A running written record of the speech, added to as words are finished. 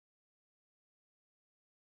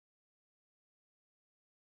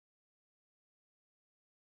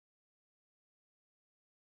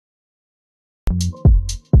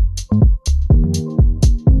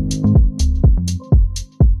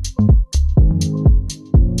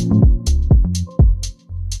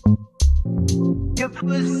Don't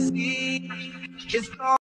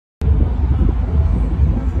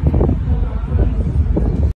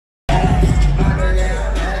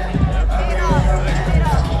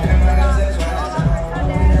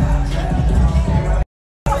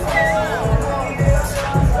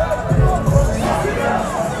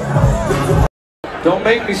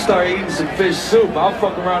make me start eating some fish soup. I'll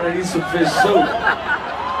fuck around and eat some fish soup.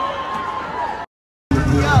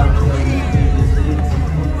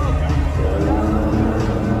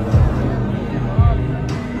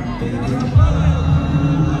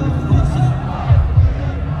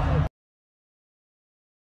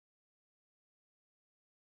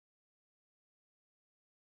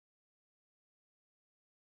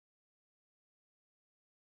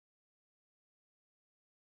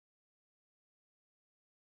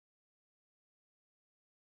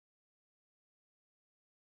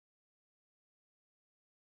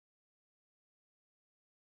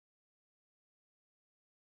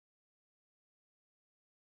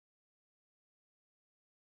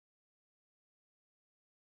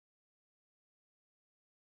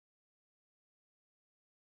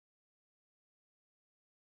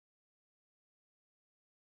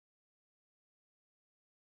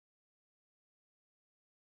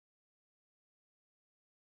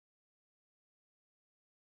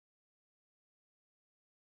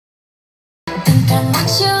 I'm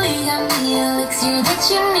actually on the elixir that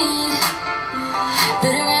you need,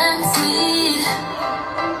 bitter and sweet.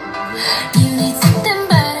 You need something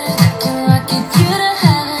better that can rocket you to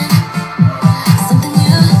heaven, something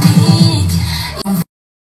unique.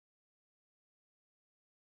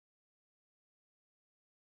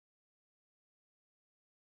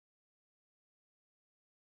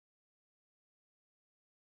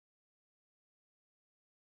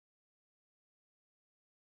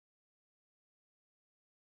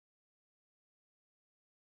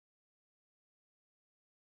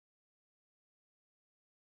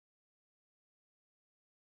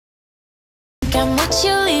 I'm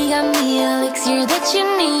actually on the elixir that you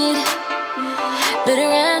need, bitter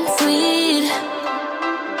and sweet.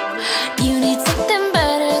 You need something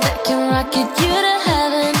better that can rocket you to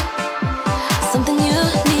heaven, something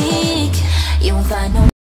unique. You won't find no.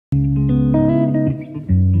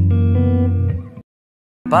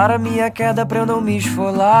 Para minha queda pra eu não me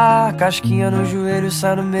esfolar, casquinha no joelho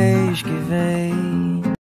sai no mês que vem.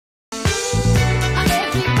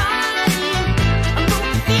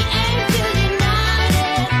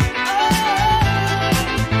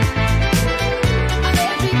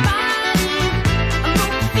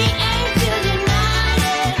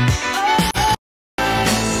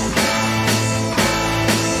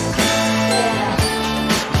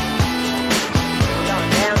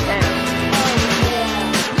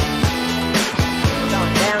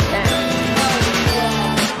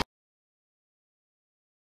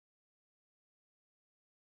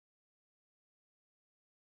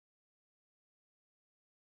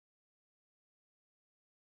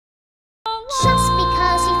 Just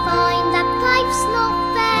because you find that life's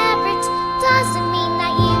not fair, it doesn't mean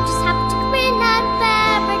that you just have to grin and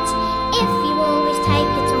bear it. If you always take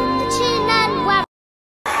it on the chin and wear it.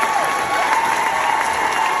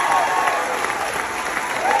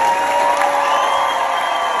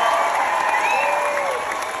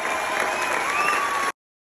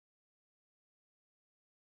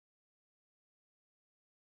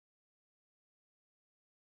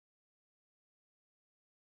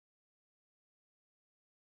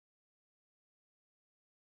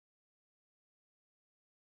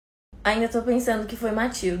 Ainda tô pensando que foi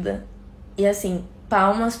Matilda. E assim,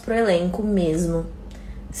 palmas pro elenco mesmo.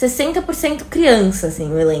 60% criança,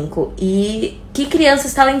 assim, o elenco. E que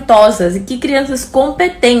crianças talentosas, e que crianças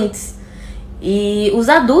competentes. E os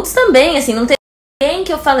adultos também, assim, não tem ninguém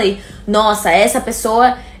que eu falei, nossa, essa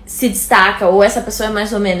pessoa se destaca, ou essa pessoa é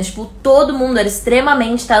mais ou menos. Tipo, todo mundo era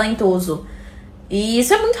extremamente talentoso. E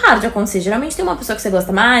isso é muito raro de acontecer. Geralmente tem uma pessoa que você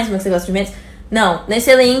gosta mais, uma que você gosta de menos. Não, nesse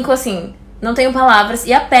elenco, assim, não tenho palavras.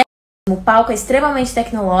 E a peça, o palco é extremamente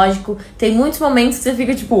tecnológico, tem muitos momentos que você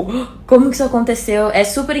fica tipo, como que isso aconteceu? É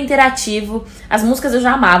super interativo. As músicas eu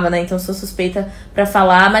já amava, né? Então sou suspeita pra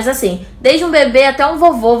falar. Mas assim, desde um bebê até um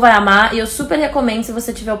vovô vai amar. E eu super recomendo se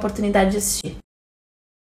você tiver a oportunidade de assistir.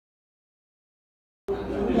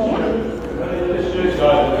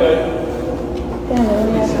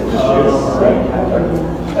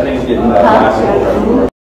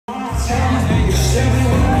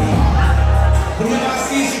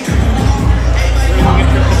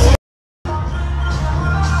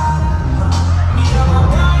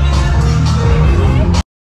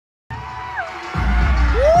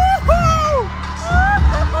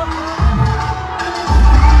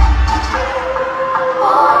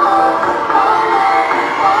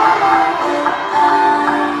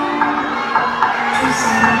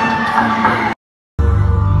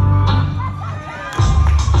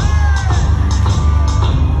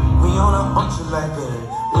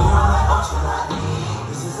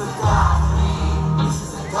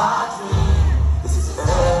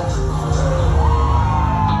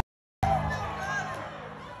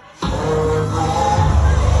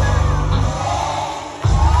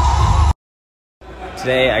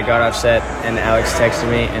 Today I got off set and Alex texted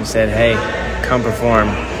me and said, hey, come perform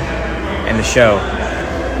in the show.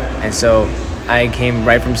 And so I came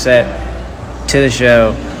right from set to the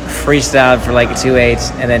show, freestyled for like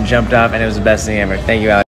 2/8, and then jumped off, and it was the best thing ever. Thank you,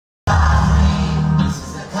 Alex.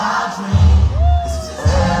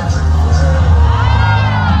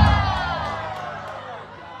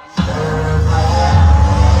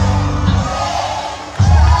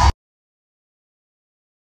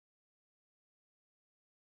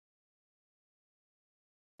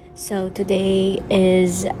 So today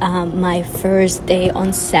is my first day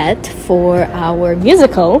on set for our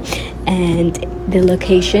musical, and the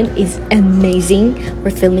location is amazing.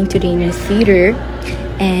 We're filming today in a theater,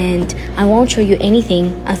 and I won't show you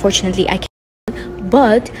anything, unfortunately. I can't,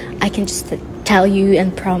 but I can just tell you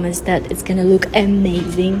and promise that it's gonna look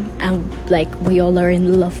amazing, and like we all are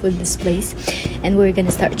in love with this place, and we're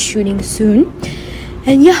gonna start shooting soon.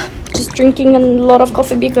 And yeah, just drinking a lot of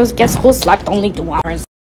coffee because guess who slept only 2 hours.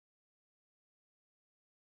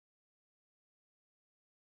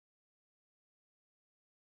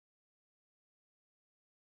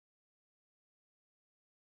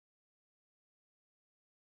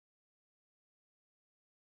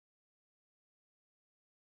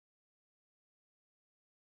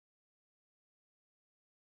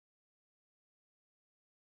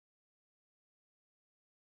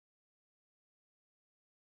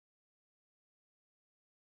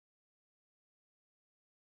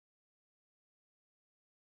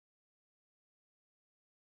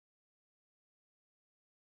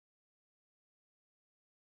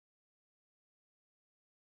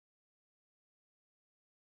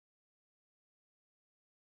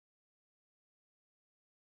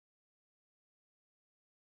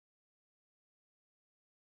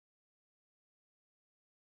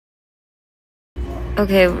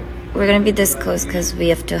 Okay, we're gonna be this close because we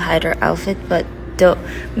have to hide our outfit, but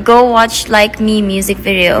go watch Like Me music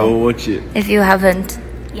video. Go watch it. If you haven't.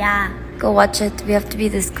 Yeah, go watch it. We have to be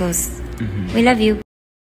this close. We love you.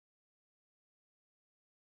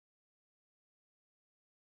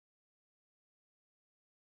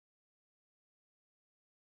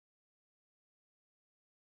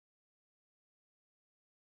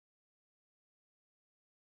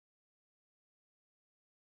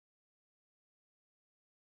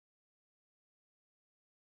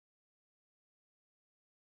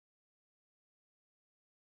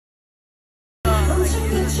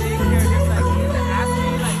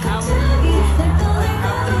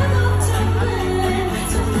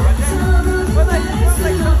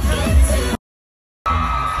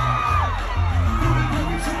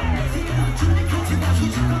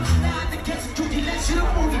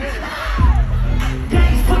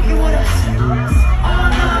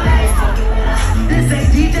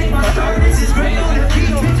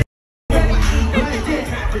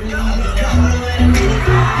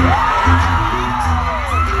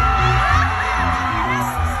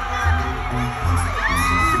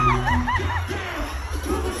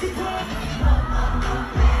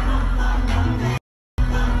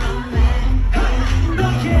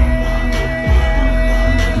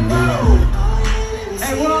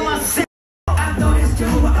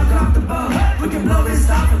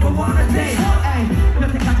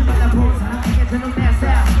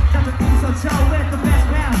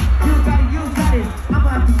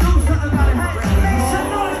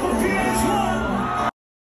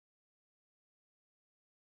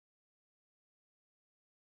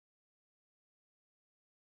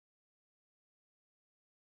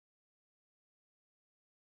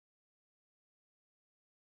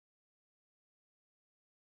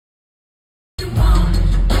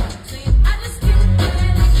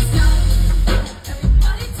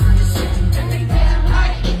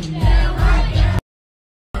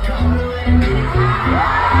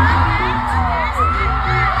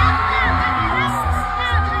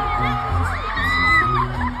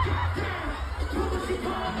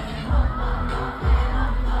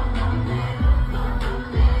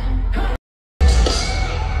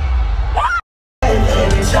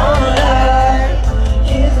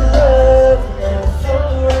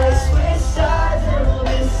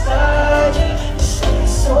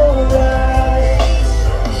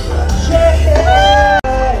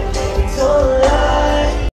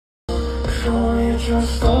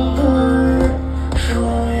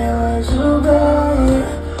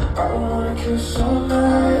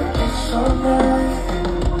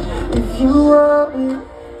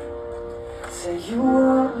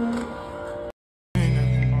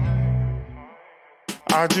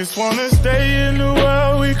 I just wanna stay in the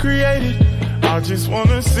world we created. I just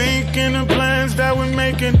wanna sink in the plans that we're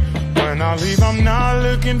making. When I I leave, I'm not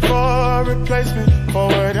looking for a replacement for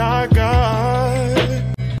what I got.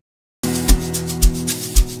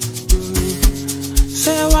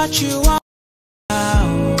 Say what you want.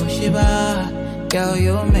 Oh, Shiba, girl,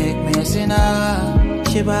 you make me sin.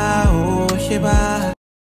 Shiba, oh, Shiba.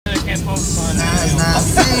 I can't focus on that.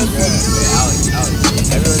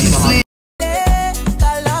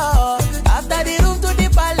 After the room to the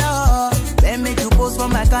palace, then make you post for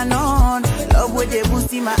my canon. Love with the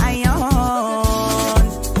boost in my iron.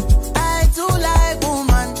 I too like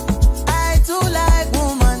woman. I too like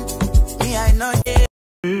woman. Me, I know it.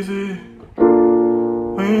 Easy,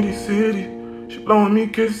 Windy City, she blowing me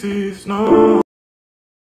kisses, no.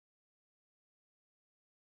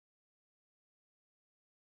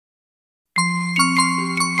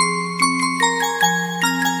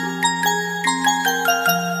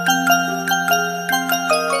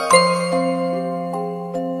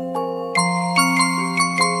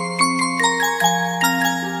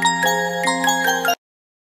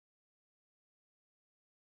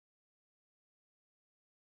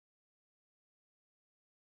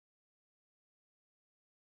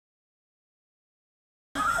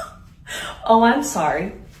 Oh, I'm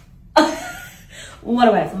sorry. What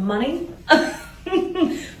do I have, money?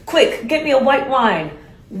 Quick, get me a white wine.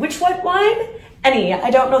 Which white wine? Any, I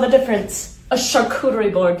don't know the difference. A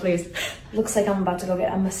charcuterie board, please. Looks like I'm about to go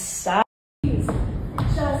get a massage. I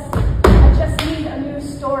just need a new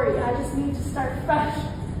story. I just need to start fresh.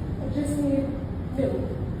 I just need new.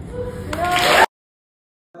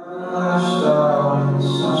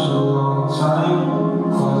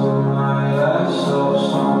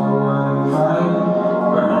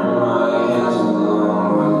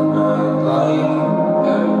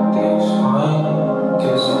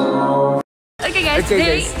 Okay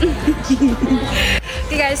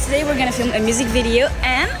guys, today we're gonna film a music video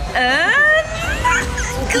and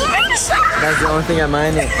commercial. That's the only thing I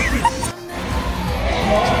mind.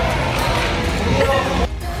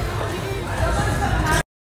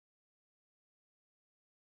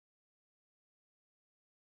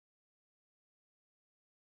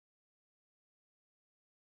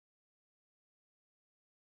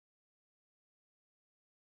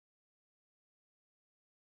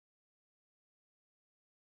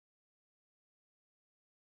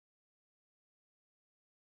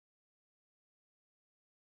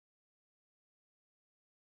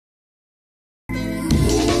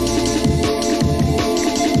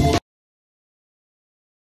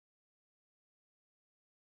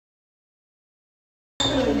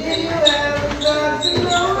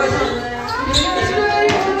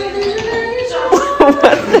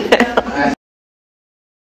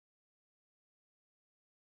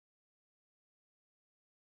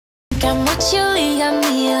 Got what you need, got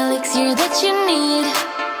me elixir that you need.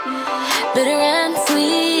 Bitter and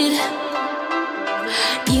sweet.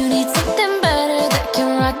 You need something better that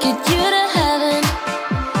can rocket you to heaven.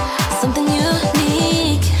 Something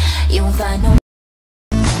unique. You won't find no.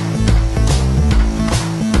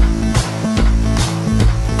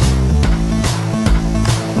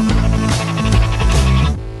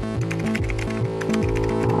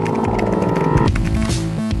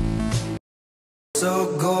 So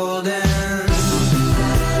golden.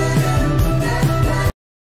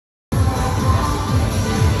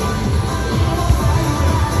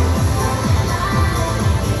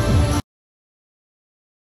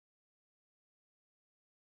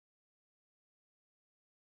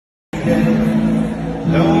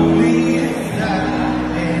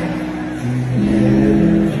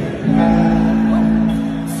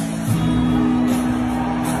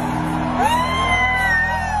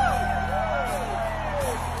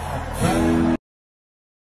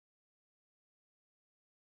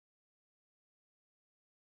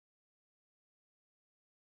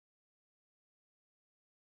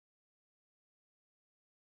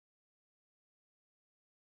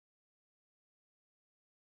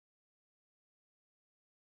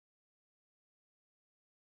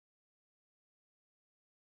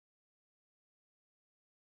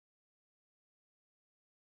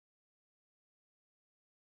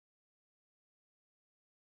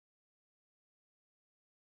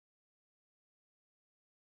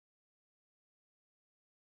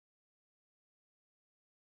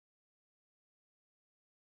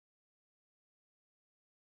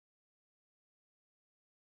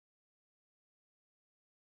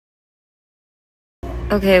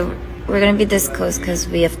 Okay, we're gonna be this close because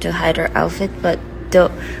we have to hide our outfit, but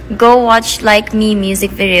go watch Like Me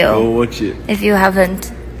music video. Go watch it. If you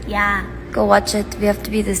haven't. Yeah, go watch it. We have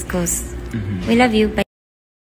to be this close. We love you. Bye.